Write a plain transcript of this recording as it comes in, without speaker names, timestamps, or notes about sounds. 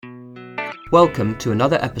Welcome to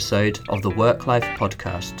another episode of the WorkLife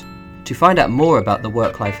podcast. To find out more about the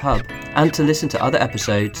WorkLife Hub and to listen to other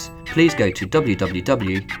episodes, please go to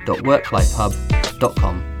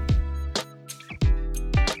www.worklifehub.com.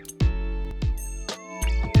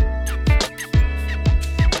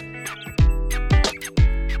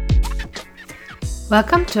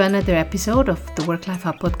 Welcome to another episode of the WorkLife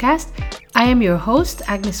Hub podcast. I am your host,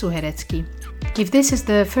 Agnes Uherecki. If this is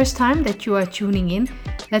the first time that you are tuning in,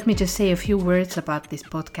 let me just say a few words about this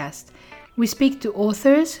podcast. We speak to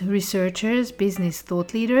authors, researchers, business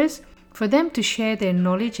thought leaders for them to share their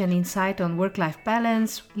knowledge and insight on work-life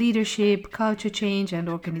balance, leadership, culture change, and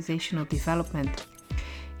organizational development.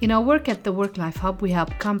 In our work at the WorkLife Hub, we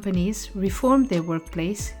help companies reform their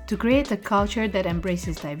workplace to create a culture that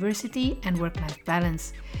embraces diversity and work-life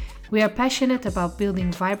balance. We are passionate about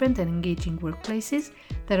building vibrant and engaging workplaces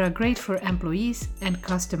that are great for employees and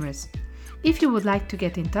customers. If you would like to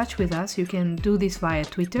get in touch with us, you can do this via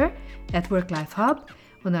Twitter at WorkLife Hub,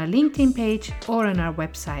 on our LinkedIn page, or on our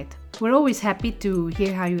website. We're always happy to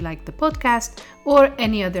hear how you like the podcast or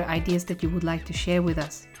any other ideas that you would like to share with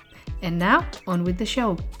us. And now, on with the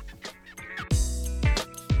show.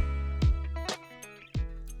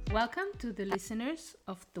 Welcome to the listeners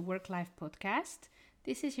of the WorkLife podcast.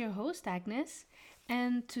 This is your host, Agnes,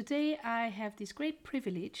 and today I have this great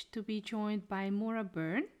privilege to be joined by Maura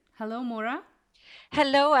Byrne. Hello, Maura.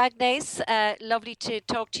 Hello, Agnes. Lovely to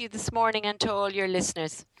talk to you this morning and to all your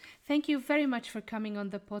listeners. Thank you very much for coming on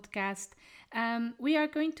the podcast. We are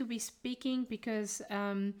going to be speaking because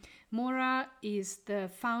Maura is the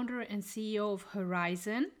founder and CEO of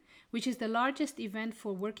Horizon, which is the largest event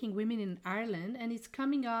for working women in Ireland, and it's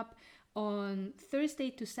coming up on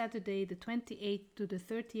Thursday to Saturday, the 28th to the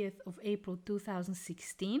 30th of April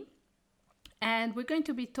 2016. And we're going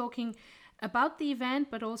to be talking about the event,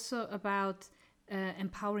 but also about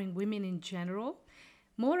empowering women in general.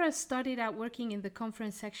 Maura started out working in the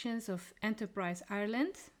conference sections of Enterprise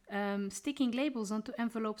Ireland, sticking labels onto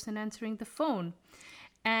envelopes and answering the phone.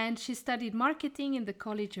 And she studied marketing in the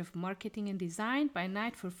College of Marketing and Design by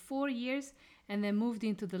night for 4 years and then moved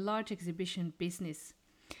into the large exhibition business.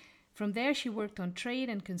 From there, she worked on trade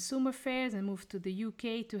and consumer fairs and moved to the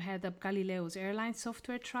UK to head up Galileo's airline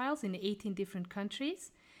software trials in 18 different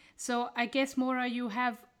countries. So I guess, Maura, you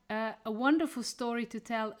have a wonderful story to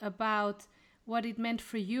tell about what it meant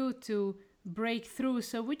for you to break through.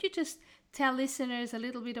 So would you just tell listeners a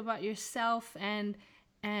little bit about yourself and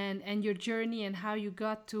your journey and how you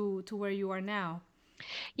got to where you are now?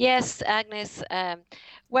 Yes, Agnes.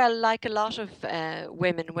 Well, like a lot of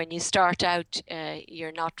women, when you start out,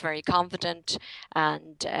 you're not very confident,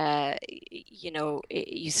 and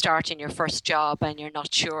you start in your first job and you're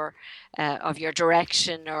not sure of your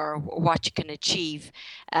direction or what you can achieve.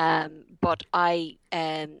 But I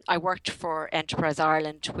worked for Enterprise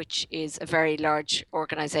Ireland, which is a very large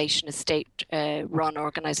organisation, a state-run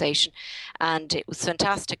organisation, and it was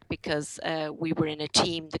fantastic because we were in a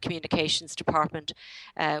team, the communications department,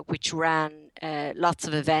 which ran lots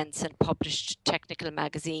of events and published technical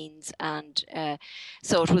magazines, and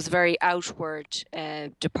so it was a very outward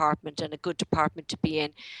department and a good department to be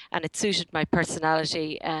in, and it suited my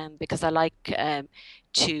personality because I like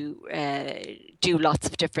to do lots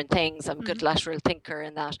of different things. I'm a good lateral thinker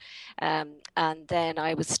in that. And then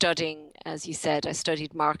I was studying, as you said, I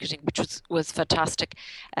studied marketing, which was fantastic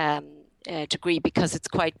degree because it's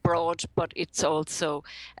quite broad, but it's also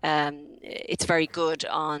it's very good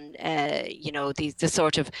on the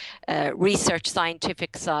sort of research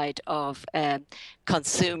scientific side of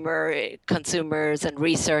consumers and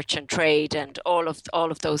research and trade and all of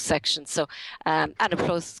those sections. So and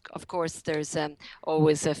of course there's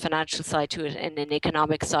always a financial side to it and an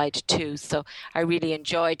economic side too. So I really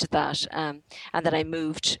enjoyed that, and then I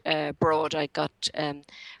moved abroad. I got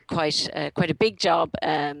quite a big job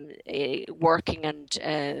working and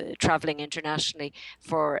traveling internationally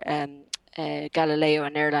for Galileo,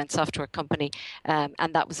 an airline software company,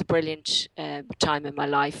 and that was a brilliant time in my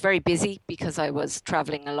life. Very busy because I was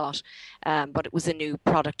traveling a lot, but it was a new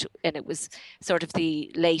product, and it was sort of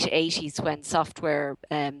the late 80s when software,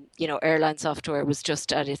 airline software was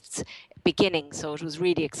just at its beginning. So it was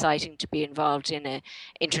really exciting to be involved in an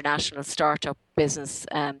international startup business,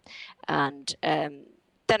 and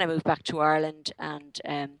then I moved back to Ireland, and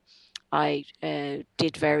I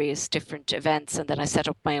did various different events, and then I set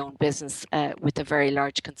up my own business with a very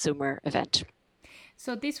large consumer event.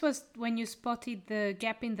 So this was when you spotted the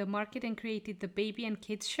gap in the market and created the baby and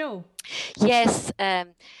kids show. Yes. Well,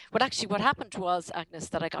 actually, what happened was, Agnes,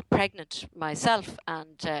 that I got pregnant myself,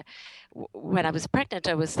 and when I was pregnant,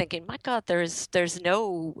 I was thinking, my God, there's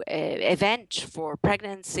no event for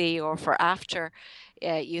pregnancy or for after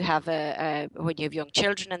you have when you have young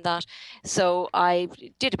children and that. So I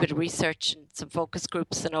did a bit of research and some focus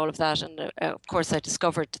groups and all of that, and of course, I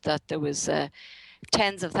discovered that there was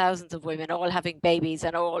tens of thousands of women all having babies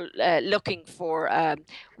and all looking for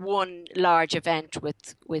one large event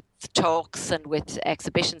with talks and with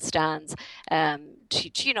exhibition stands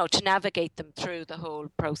to navigate them through the whole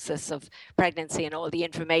process of pregnancy and all the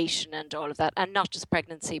information and all of that, and not just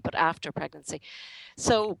pregnancy but after pregnancy.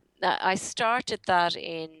 So I started that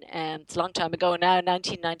it's a long time ago now,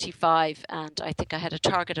 1995, and I think I had a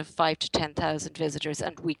target of 5 to 10,000 visitors,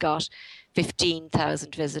 and we got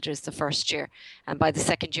 15,000 visitors the first year, and by the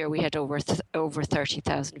second year we had over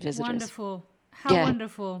 30,000 visitors. Wonderful. How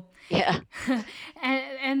wonderful. Yeah.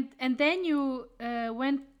 and then you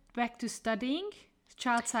went back to studying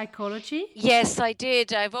child psychology? Yes, I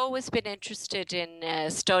did. I've always been interested in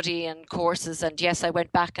study and courses, and yes, I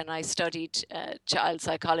went back and I studied child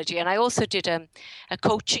psychology, and I also did a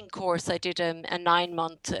coaching course. I did a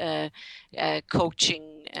 9-month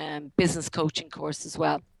coaching, business coaching course as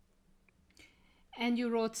well. And you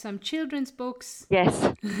wrote some children's books.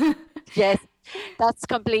 Yes. Yes. That's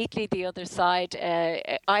completely the other side.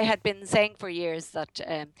 I had been saying for years that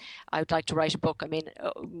I would like to write a book. I mean,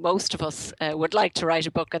 most of us would like to write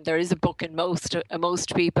a book, and there is a book in most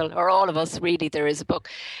people, or all of us really, there is a book.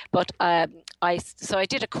 But I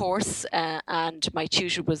did a course, and my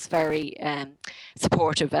tutor was very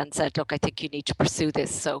supportive and said, look, I think you need to pursue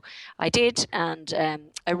this. So I did, and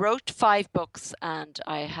I wrote 5 books, and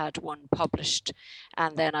I had one published,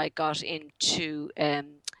 and then I got into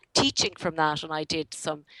teaching from that, and I did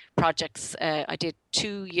some projects. I did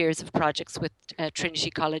 2 years of projects with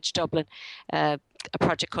Trinity College Dublin, a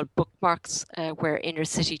project called Bookmarks, where inner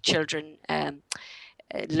city children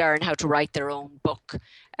learn how to write their own book.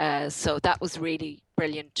 So that was really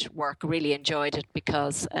brilliant work. Really enjoyed it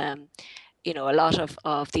because a lot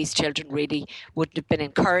of these children really wouldn't have been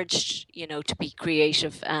encouraged, to be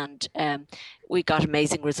creative, and we got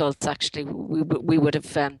amazing results. Actually, we would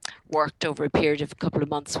have worked over a period of a couple of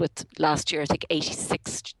months with, last year, I think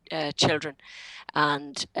 86 children,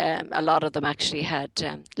 and a lot of them actually had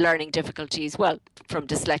learning difficulties, well, from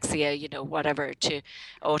dyslexia, whatever, to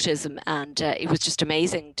autism, and it was just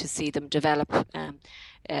amazing to see them develop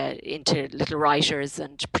into little writers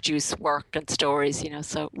and produce work and stories,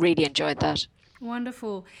 so really enjoyed that.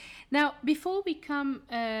 Wonderful. Now, before we come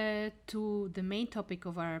to the main topic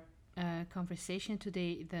of our conversation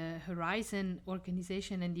today, the Horizon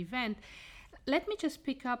organization and event, let me just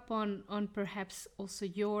pick up on perhaps also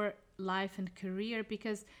your life and career,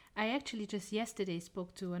 because I actually just yesterday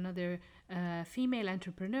spoke to another female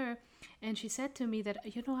entrepreneur, and she said to me that,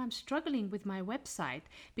 I'm struggling with my website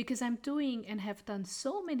because I'm doing and have done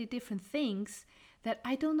so many different things that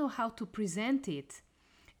I don't know how to present it.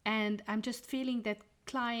 And I'm just feeling that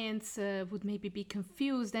clients would maybe be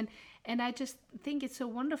confused. And I just think it's so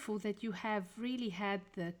wonderful that you have really had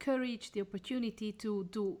the courage, the opportunity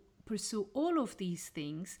to pursue all of these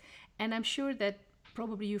things. And I'm sure that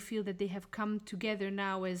probably you feel that they have come together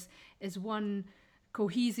now as one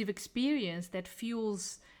cohesive experience that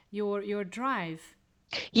fuels your drive.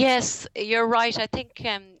 Yes, you're right. I think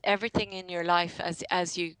everything in your life,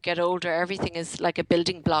 as you get older, everything is like a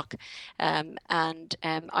building block, and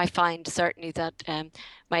I find certainly that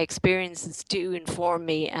my experiences do inform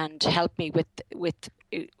me and help me with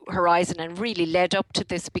Horizon, and really led up to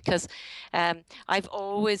this because I've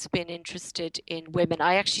always been interested in women.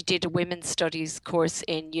 I actually did a women's studies course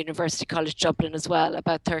in University College Dublin as well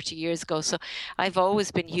about 30 years ago. So I've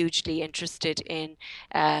always been hugely interested in,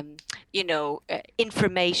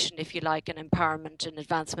 information, if you like, and empowerment and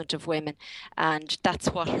advancement of women. And that's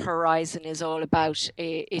what Horizon is all about.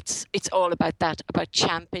 It's all about that, about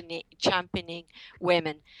championing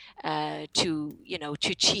women to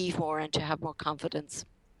achieve more and to have more confidence.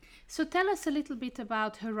 So tell us a little bit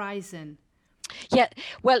about Horizon. Yeah,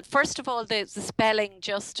 well, first of all, the spelling,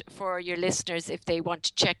 just for your listeners, if they want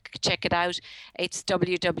to check it out, it's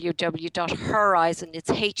www.horizon. It's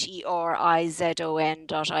HERIZON.IE.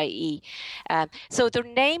 So the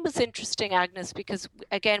name was interesting, Agnes, because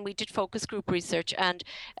again, we did focus group research, and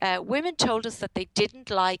women told us that they didn't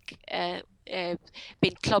like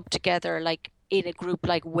being clubbed together, like in a group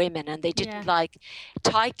like women, and they didn't like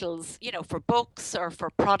titles, for books or for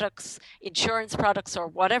products, insurance products or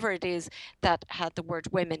whatever it is that had the word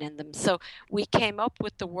women in them. So we came up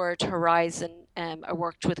with the word Horizon. I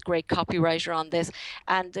worked with a great copywriter on this,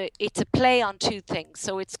 and it's a play on two things.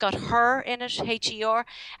 So it's got her in it, H-E-R,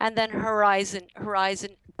 and then horizon,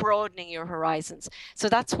 broadening your horizons. So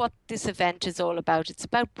that's what this event is all about. It's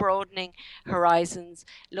about broadening horizons,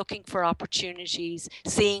 looking for opportunities,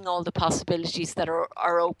 seeing all the possibilities that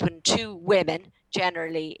are open to women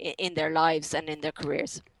generally in their lives and in their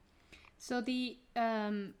careers. So the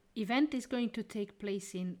event is going to take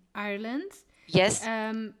place in Ireland. Yes.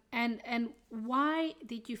 And why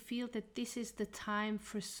did you feel that this is the time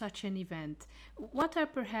for such an event? What are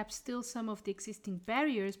perhaps still some of the existing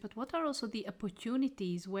barriers, but what are also the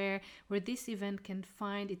opportunities where this event can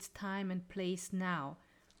find its time and place now?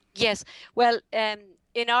 Yes. Well,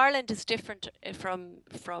 in Ireland is different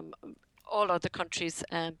from all other countries.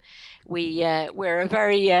 We're a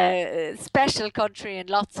very special country in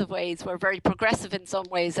lots of ways. We're very progressive in some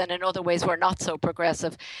ways, and in other ways we're not so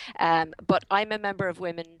progressive. But I'm a member of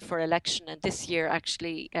Women for Election, and this year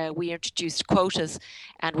actually we introduced quotas,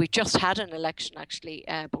 and we just had an election actually,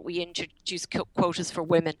 but we introduced quotas for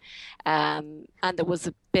women, and there was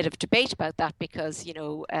a bit of debate about that because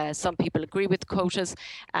some people agree with quotas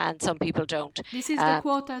and some people don't. This is the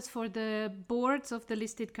quotas for the boards of the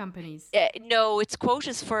listed companies. No, it's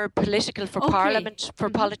quotas for Parliament, for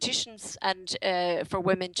politicians, and for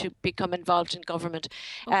women to become involved in government.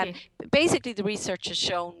 Basically, the research has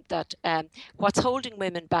shown that what's holding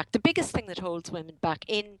women back, the biggest thing that holds women back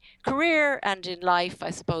in career and in life,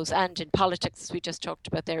 I suppose, and in politics, as we just talked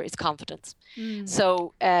about there, is confidence.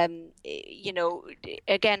 So,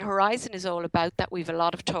 again, Horizon is all about that. We've a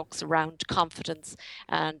lot of talks around confidence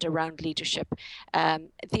and around leadership.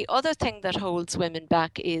 The other thing that holds women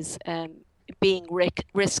back is being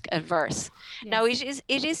risk averse. Yes. Now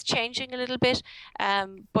it is changing a little bit,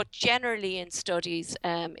 but generally in studies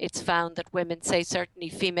it's found that women, say certainly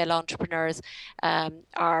female entrepreneurs,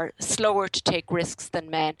 are slower to take risks than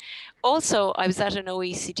men. Also, I was at an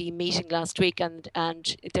OECD meeting last week, and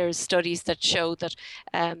there's studies that show that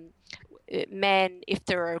men, if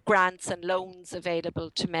there are grants and loans available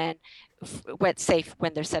to men,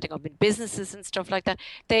 when they're setting up in businesses and stuff like that,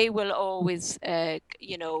 they will always,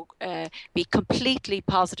 be completely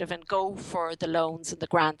positive and go for the loans and the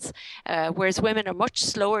grants, whereas women are much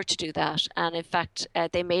slower to do that. And in fact,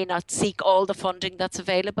 they may not seek all the funding that's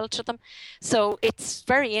available to them. So it's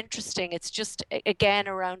very interesting. It's just, again,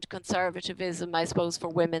 around conservatism, I suppose, for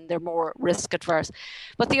women. They're more risk adverse.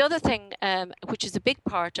 But the other thing, which is a big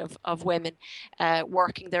part of women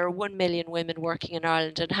working, there are 1 million women working in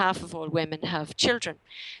Ireland, and half of all women have children.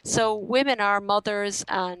 So women are mothers,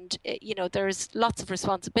 and there's lots of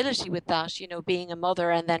responsibility with that, being a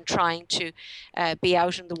mother and then trying to be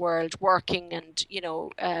out in the world working, and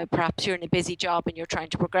perhaps you're in a busy job and you're trying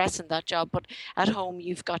to progress in that job, but at home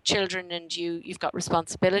you've got children and you've got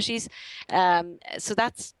responsibilities. So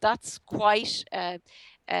that's quite a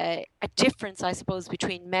difference, I suppose,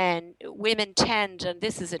 between men. Women tend, and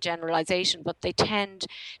this is a generalization, but they tend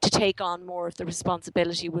to take on more of the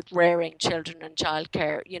responsibility with rearing children and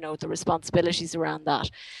childcare, the responsibilities around that.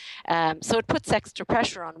 So it puts extra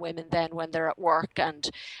pressure on women then when they're at work, and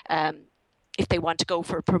if they want to go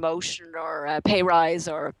for a promotion or a pay rise,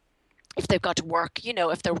 or if they've got to work,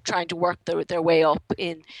 if they're trying to work their way up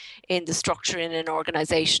in the structure in an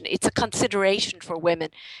organization, it's a consideration for women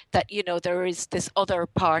that, there is this other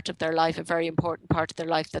part of their life, a very important part of their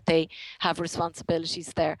life, that they have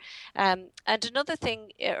responsibilities there. And another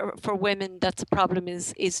thing for women that's a problem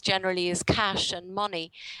is generally cash and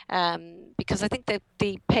money, because I think that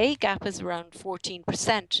the pay gap is around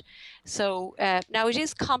 14%. So now it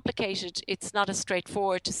is complicated. It's not as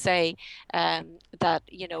straightforward to say that,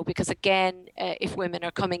 because again, if women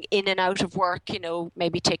are coming in and out of work,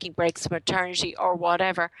 maybe taking breaks from maternity or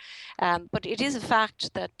whatever, but it is a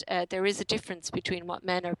fact that there is a difference between what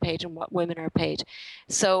men are paid and what women are paid.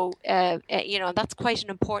 So, that's quite an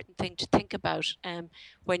important thing to think about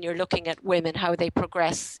when you're looking at women, how they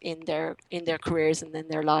progress in their careers and in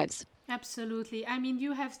their lives. Absolutely. I mean,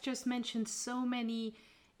 you have just mentioned so many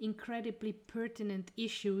incredibly pertinent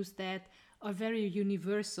issues that are very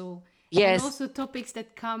universal. Yes. And also topics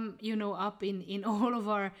that come, up in all of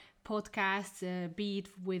our podcasts, be it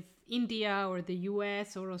with India or the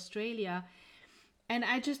US or Australia. And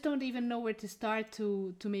I just don't even know where to start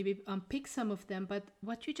to maybe unpick some of them. But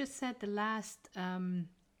what you just said, the last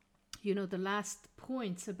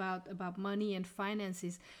points about money and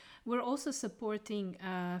finances, we're also supporting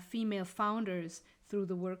female founders through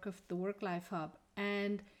the work of the WorkLife Hub.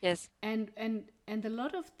 and Yes. and a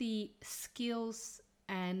lot of the skills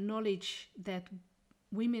and knowledge that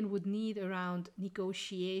women would need around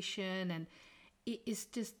negotiation and it is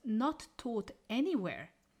just not taught anywhere.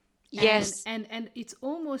 Yes. And it's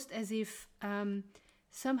almost as if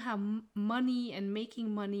somehow money and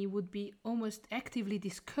making money would be almost actively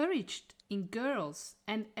discouraged in girls,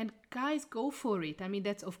 and guys go for it. I mean,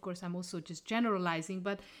 that's, of course, I'm also just generalizing,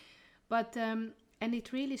 but and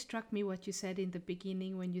it really struck me what you said in the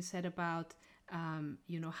beginning when you said about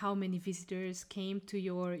how many visitors came to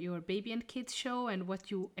your baby and kids show and what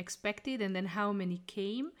you expected, and then how many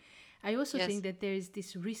came. I also Yes. think that there is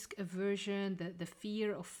this risk aversion, the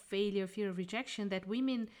fear of failure, fear of rejection, that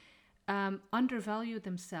women undervalue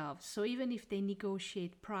themselves. So even if they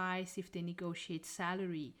negotiate price, if they negotiate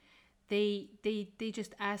salary, they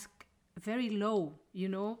just ask very low,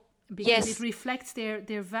 because it Yes. reflects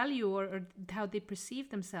their value or how they perceive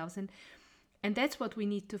themselves. And that's what we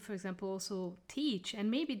need to, for example, also teach.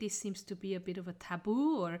 And maybe this seems to be a bit of a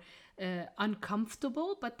taboo or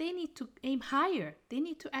uncomfortable, but they need to aim higher. They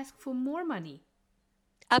need to ask for more money.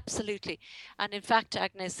 Absolutely. And in fact,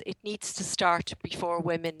 Agnes, it needs to start before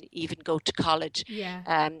women even go to college.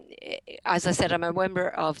 Yeah. As I said, I'm a member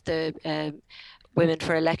of the Women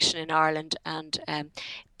for Election in Ireland, and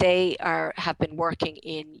they have been working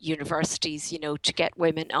in universities, to get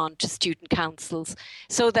women onto student councils,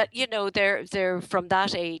 so that they're from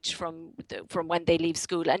that age, from when they leave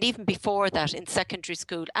school, and even before that, in secondary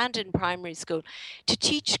school and in primary school, to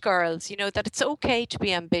teach girls, that it's okay to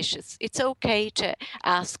be ambitious. It's okay to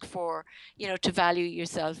ask for, to value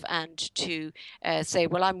yourself and to say,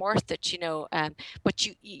 well, I'm worth it, but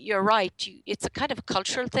you're right. It's a kind of a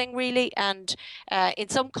cultural thing, really, and in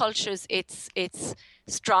some cultures it's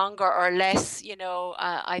stronger or less.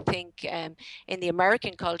 I think in the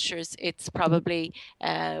American cultures it's probably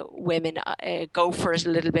women go for it a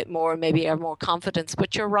little bit more, maybe are more confident.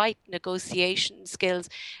 But you're right, negotiation skills,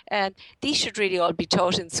 these should really all be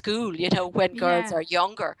taught in school, when girls Yeah. are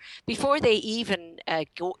younger, before they even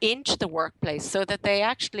go into the workplace, so that they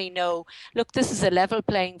actually know, look, this is a level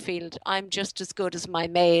playing field. I'm just as good as my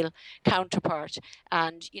male counterpart,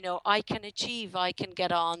 and I can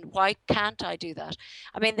get on. Why can't I do that?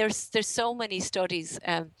 I mean, there's so many studies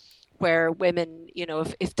where women,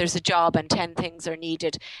 if there's a job and 10 things are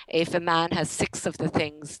needed, if a man has 6 of the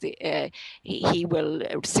things, he will,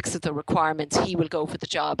 6 of the requirements, he will go for the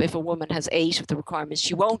job. If a woman has 8 of the requirements,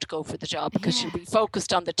 she won't go for the job, because she'll be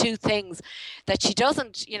focused on the 2 things that she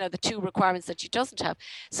doesn't, the 2 requirements that she doesn't have.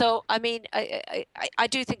 So, I mean, I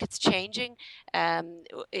do think it's changing, and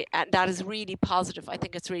that is really positive. I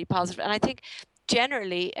think it's really positive. And I think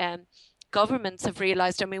generally, governments have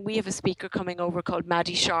realised. I mean, we have a speaker coming over called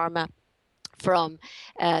Maddie Sharma from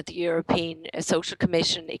the European Social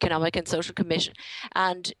Commission, Economic and Social Commission,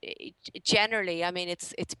 and generally, I mean,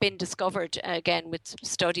 it's been discovered again with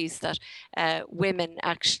studies that women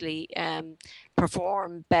actually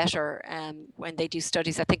perform better when they do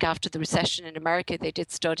studies. I think after the recession in America, they did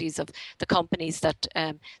studies of the companies that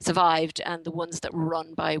survived, and the ones that were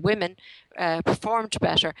run by women performed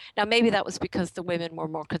better. Now, maybe that was because the women were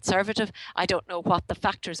more conservative. I don't know what the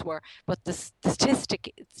factors were, but the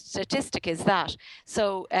statistic is that.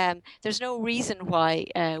 So there's no reason why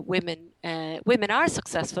women are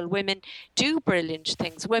successful. Women do brilliant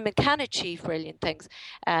things. Women can achieve brilliant things.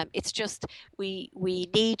 It's just we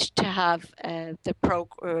need to have the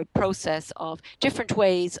process of different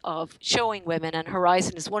ways of showing women, and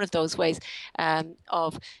Horizon is one of those ways,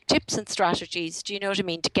 of tips and strategies. Do you know what I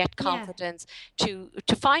mean? To get confidence,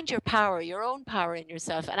 to find your power, your own power in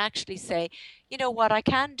yourself, and actually say, you know what, I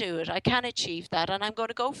can do it. I can achieve that, and I'm going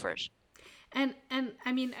to go for it. And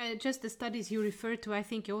I mean, just the studies you referred to, I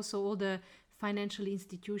think also all the financial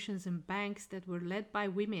institutions and banks that were led by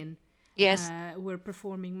women, yes, were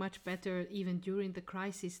performing much better even during the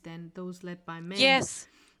crisis than those led by men. Yes.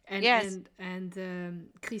 And yes.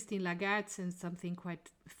 Christine Lagarde said something quite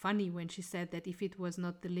funny when she said that if it was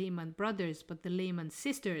not the Lehman brothers but the Lehman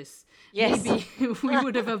sisters, Yes. maybe we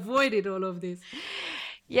would have avoided all of this.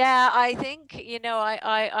 Yeah, I think,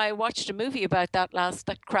 I watched a movie about that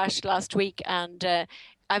crashed last week, and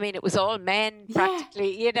I mean, it was all men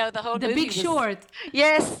practically, the whole The movie Big Short.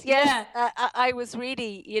 Yes. Yeah. I was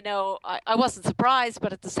really, I wasn't surprised,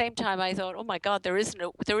 but at the same time I thought, oh my God, there isn't a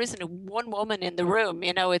one woman in the room,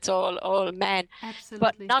 it's all men. Absolutely.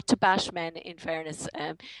 But not to bash men, in fairness.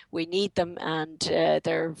 We need them, and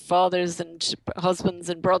their fathers and husbands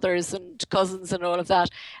and brothers and cousins and all of that.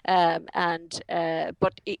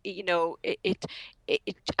 But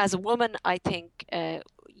as a woman, I think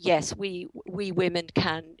yes, we women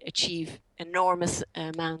can achieve enormous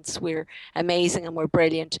amounts. We're amazing and we're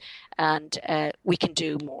brilliant, and we can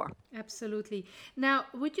do more. Absolutely. Now,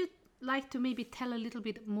 would you like to maybe tell a little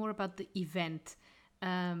bit more about the event?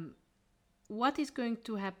 Um, what is going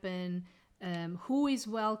to happen? Who is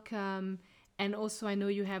welcome? And also, I know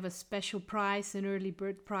you have a special prize, an early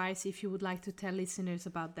bird prize, if you would like to tell listeners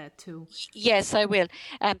about that too. Yes, I will.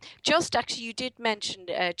 Just actually, you did mention,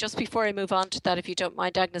 just before I move on to that, if you don't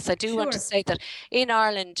mind, Agnes, I do want to Sure. say that in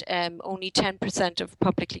Ireland, only 10% of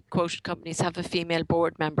publicly quoted companies have a female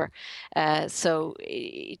board member. So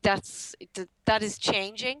that is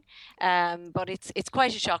changing, but it's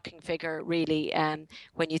quite a shocking figure, really,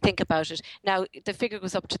 when you think about it. Now, the figure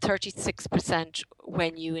goes up to 36%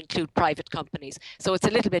 when you include private companies. So it's a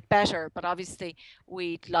little bit better, but obviously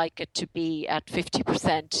we'd like it to be at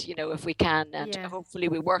 50%, if we can, and Yeah. hopefully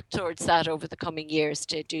we work towards that over the coming years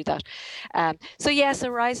to do that. So yes,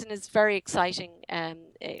 Horizon is very exciting.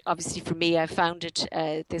 Obviously for me, I founded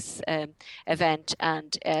this event,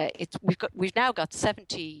 and we've now got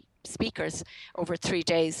 70 speakers over 3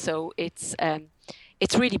 days, so it's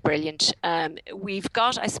really brilliant. We've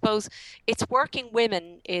got, I suppose, it's working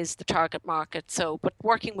women is the target market. So, but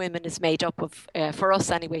working women is made up of, for us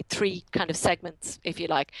anyway, 3 kind of segments, if you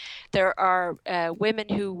like. There are women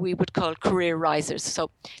who we would call career risers. So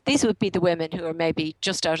these would be the women who are maybe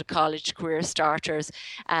just out of college, career starters,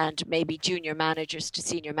 and maybe junior managers to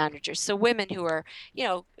senior managers. So women who are,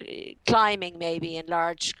 climbing maybe in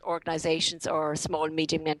large organizations or small,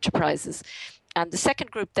 medium enterprises. And the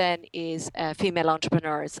second group then is female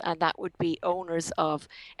entrepreneurs, and that would be owners of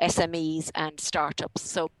SMEs and startups.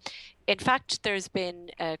 So in fact, there's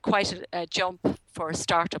been quite a jump for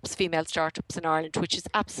startups, female startups in Ireland, which is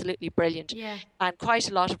absolutely brilliant. Yeah. And quite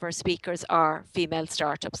a lot of our speakers are female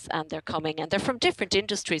startups, and they're coming, and they're from different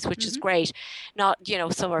industries, which is great. Not,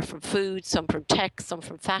 some are from food, some from tech, some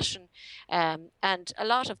from fashion. And a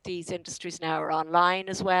lot of these industries now are online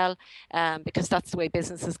as well, because that's the way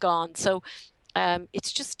business has gone. So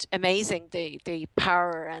it's just amazing, the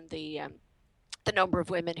power and the number of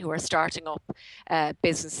women who are starting up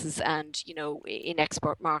businesses and in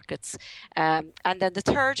export markets. And then the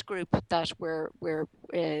third group that we're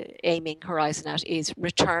aiming Horizon at is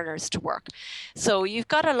returners to work. So you've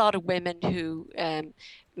got a lot of women who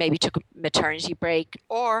maybe took a maternity break,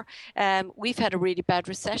 or we've had a really bad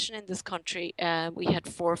recession in this country. We had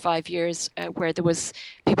 4 or 5 years where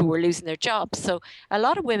people were losing their jobs. So a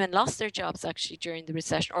lot of women lost their jobs actually during the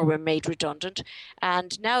recession, or were made redundant.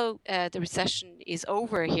 And now the recession is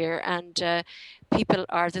over here, and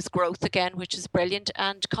there's growth again, which is brilliant.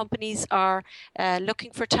 And companies are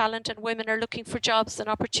looking for talent, and women are looking for jobs and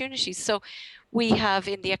opportunities. So we have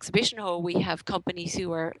in the exhibition hall, we have companies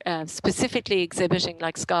who are specifically exhibiting,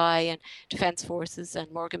 like Sky and Defence Forces and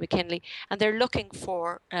Morgan McKinley, and they're looking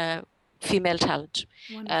for female talent.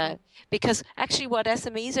 Because actually what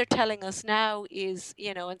SMEs are telling us now is,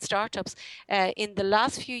 in startups, in the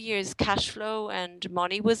last few years, cash flow and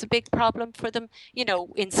money was a big problem for them,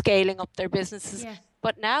 in scaling up their businesses. Yeah.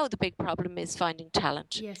 But now the big problem is finding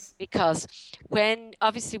talent. Yes. Because when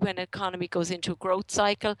an economy goes into a growth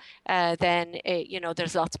cycle, then,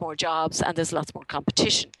 there's lots more jobs and there's lots more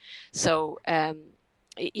competition. So,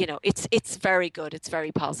 it's very good. It's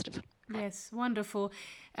very positive. Yes, wonderful.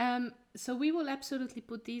 So we will absolutely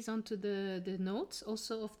put these onto the notes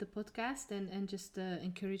also of the podcast, and just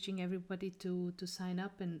encouraging everybody to sign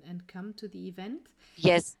up and come to the event.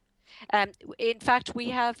 Yes. In fact, we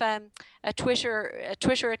have a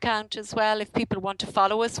Twitter account as well. If people want to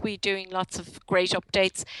follow us, we're doing lots of great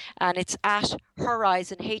updates, and it's at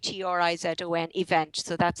Horizon, HERIZON event.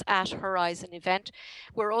 So that's at Horizon event.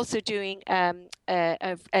 We're also doing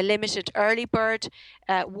a limited early bird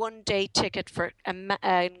 1-day ticket for an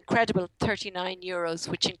incredible €39,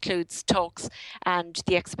 which includes talks and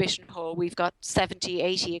the exhibition hall. We've got 70,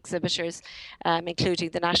 80 exhibitors,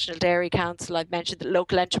 including the National Dairy Council. I've mentioned the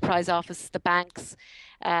local enterprise office, the banks.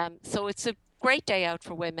 So it's a great day out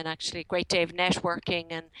for women, actually, a great day of networking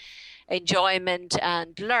and enjoyment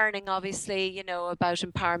and learning, obviously, about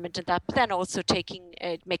empowerment and that, but then also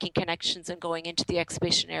making connections and going into the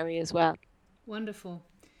exhibition area as well. Wonderful.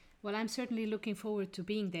 Well, I'm certainly looking forward to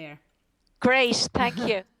being there. Great. Thank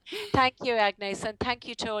you. Thank you, Agnes, and thank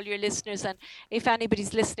you to all your listeners. And if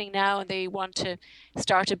anybody's listening now and they want to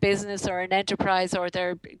start a business or an enterprise, or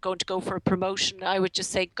they're going to go for a promotion, I would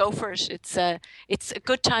just say go for it. It's a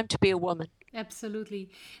good time to be a woman. Absolutely.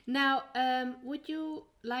 Now, would you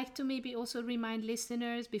like to maybe also remind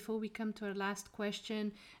listeners, before we come to our last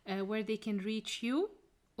question, where they can reach you?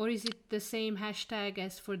 Or is it the same hashtag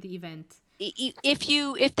as for the event?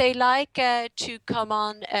 if they like to come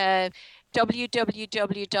on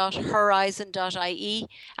www.horizon.ie,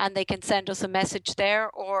 and they can send us a message there,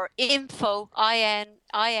 or info at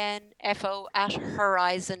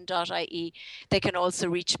horizon.ie. They can also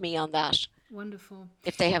reach me on that. Wonderful.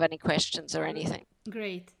 If they have any questions or anything.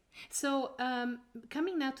 Great. So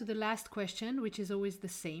coming now to the last question, which is always the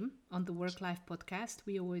same on the WorkLife podcast,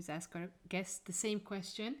 we always ask our guests the same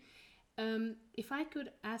question. If I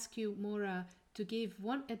could ask you, Maura, to give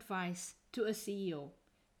one advice to a CEO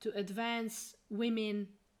to advance women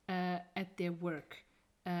at their work,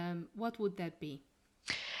 what would that be?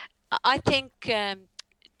 I think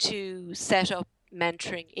to set up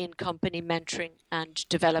mentoring, in-company mentoring and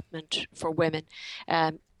development for women.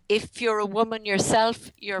 If you're a woman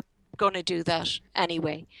yourself, you're going to do that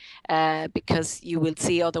anyway, because you will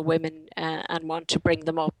see other women and want to bring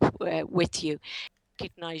them up with you.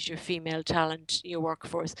 Recognize your female talent, your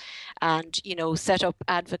workforce, and set up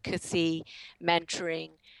advocacy,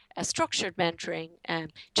 mentoring, structured mentoring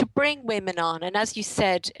to bring women on. And as you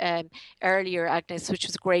said earlier, Agnes, which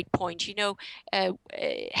was a great point,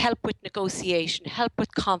 help with negotiation, help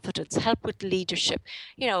with confidence, help with leadership,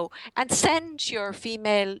 and send your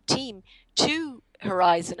female team to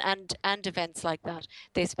Horizon and events like that.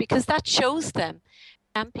 Because that shows them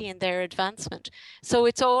champion their advancement. So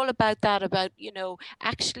it's all about that, about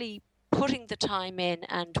actually putting the time in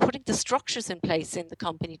and putting the structures in place in the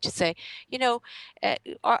company to say,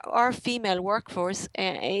 our female workforce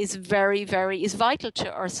is is vital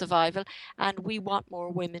to our survival, and we want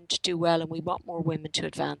more women to do well, and we want more women to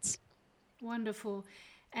advance. Wonderful.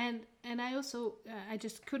 And I also I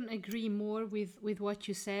just couldn't agree more with what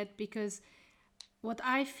you said, because what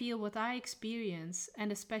I feel, what I experience,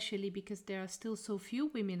 and especially because there are still so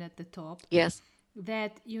few women at the top. Yes.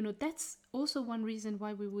 That, that's also one reason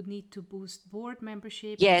why we would need to boost board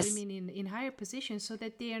membership. Yes. And women in higher positions, so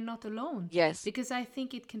that they are not alone. Yes. Because I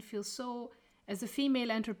think it can feel so, as a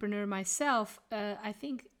female entrepreneur myself, I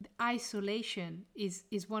think isolation is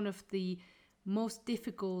one of the most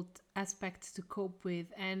difficult aspects to cope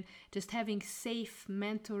with. And just having safe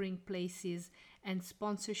mentoring places and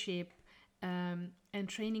sponsorship and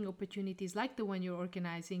training opportunities like the one you're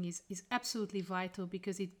organizing is absolutely vital,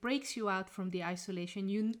 because it breaks you out from the isolation.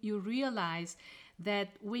 You realize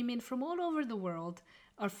that women from all over the world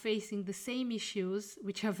are facing the same issues,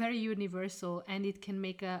 which are very universal, and it can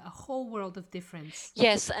make a whole world of difference.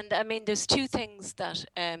 Yes, and I mean, there's two things that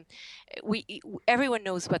everyone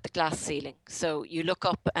knows about the glass ceiling. So you look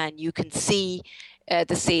up and you can see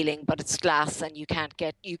the ceiling, but it's glass and you can't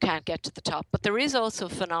get to the top. But there is also a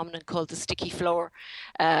phenomenon called the sticky floor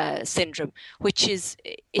syndrome, which is,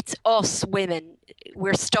 it's us women,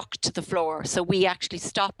 we're stuck to the floor. So we actually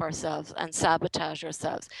stop ourselves and sabotage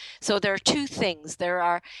ourselves. So there are two things. There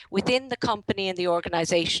are, within the company and the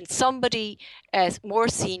organization, somebody more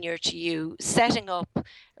senior to you setting up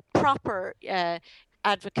proper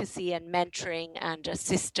advocacy and mentoring and a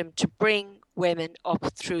system to bring women up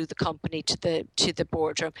through the company to the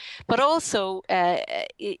boardroom, but also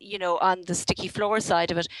on the sticky floor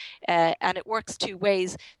side of it, and it works two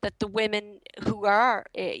ways, that the women who are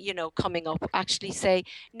coming up actually say,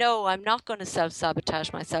 no, I'm not going to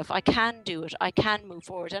self-sabotage myself, I can do it, I can move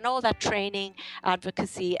forward. And all that training,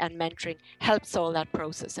 advocacy and mentoring helps all that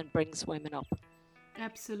process and brings women up.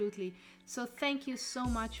 Absolutely. So thank you so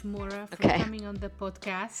much, Maura, for coming on the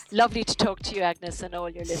podcast. Lovely to talk to you, Agnes, and all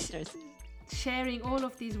your listeners. Sharing all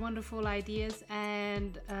of these wonderful ideas,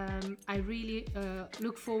 and I really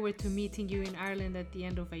look forward to meeting you in Ireland at the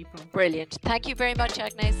end of April. Brilliant. Thank you very much,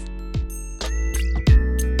 Agnes.